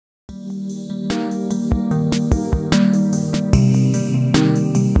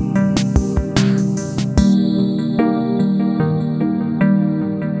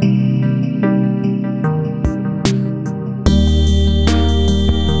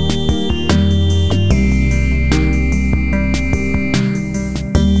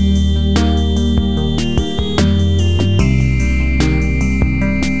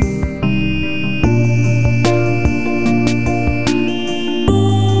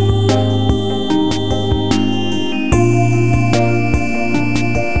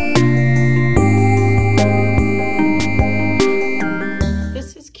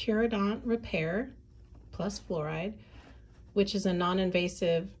which is a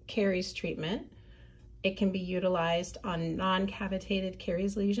non-invasive caries treatment. It can be utilized on non-cavitated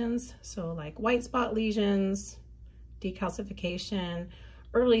caries lesions, so like white spot lesions, decalcification,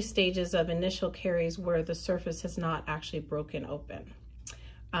 early stages of initial caries where the surface has not actually broken open.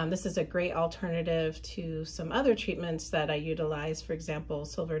 This is a great alternative to some other treatments that I utilize, for example,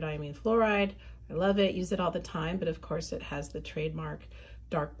 silver diamine fluoride. I love it, use it all the time, but of course it has the trademark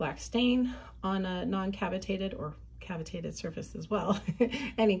dark black stain on a non-cavitated or cavitated surface as well.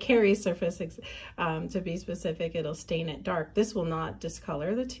 Any caries surface, to be specific, it'll stain it dark. This will not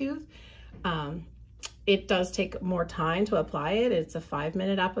discolor the tooth. It does take more time to apply it. It's a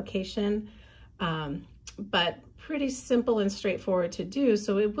 5-minute application, but pretty simple and straightforward to do.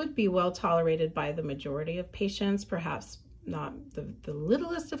 So it would be well tolerated by the majority of patients, perhaps not the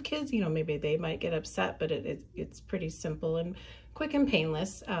littlest of kids. You know, maybe they might get upset, but it's pretty simple and quick and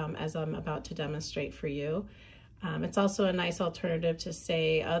painless, as I'm about to demonstrate for you. It's also a nice alternative to,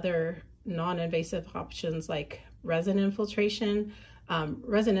 say, other non-invasive options like resin infiltration.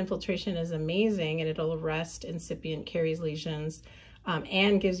 Resin infiltration is amazing, and it'll arrest incipient caries lesions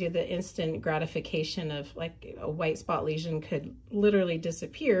and gives you the instant gratification of, like, a white spot lesion could literally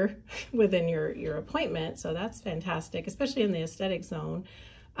disappear within your appointment. So that's fantastic, especially in the aesthetic zone.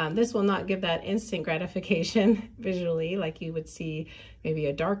 This will not give that instant gratification visually like you would see maybe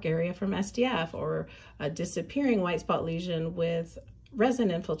a dark area from SDF or a disappearing white spot lesion with resin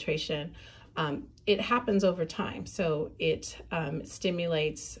infiltration. It happens over time, so it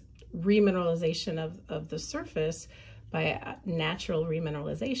stimulates remineralization of the surface by natural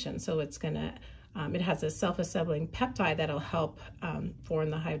remineralization. So it's gonna, it has a self-assembling peptide that'll help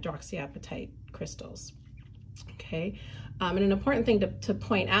form the hydroxyapatite crystals. Okay, and an important thing to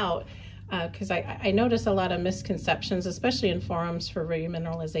point out, because I notice a lot of misconceptions, especially in forums for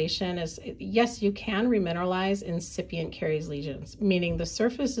remineralization, is yes, you can remineralize incipient caries lesions, meaning the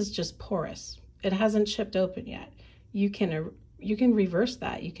surface is just porous. It hasn't chipped open yet. You can reverse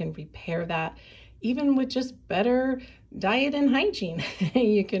that. You can repair that, even with just better diet and hygiene.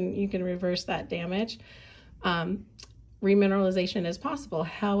 you can reverse that damage. Remineralization is possible.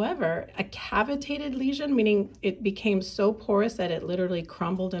 However, a cavitated lesion, meaning it became so porous that it literally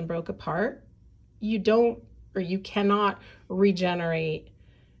crumbled and broke apart, you cannot regenerate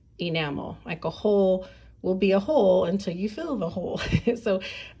enamel. Like, a hole will be a hole until you fill the hole. So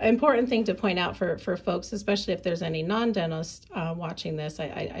an important thing to point out for folks, especially if there's any non-dentists watching this,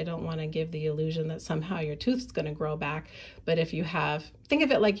 I don't want to give the illusion that somehow your tooth's going to grow back. But if you have, think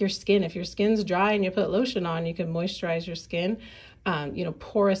of it like your skin. If your skin's dry and you put lotion on, you can moisturize your skin. You know,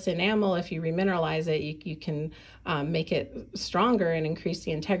 porous enamel, if you remineralize it, you can make it stronger and increase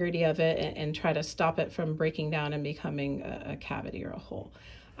the integrity of it and try to stop it from breaking down and becoming a cavity or a hole.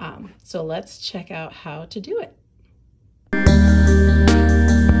 So let's check out how to do it.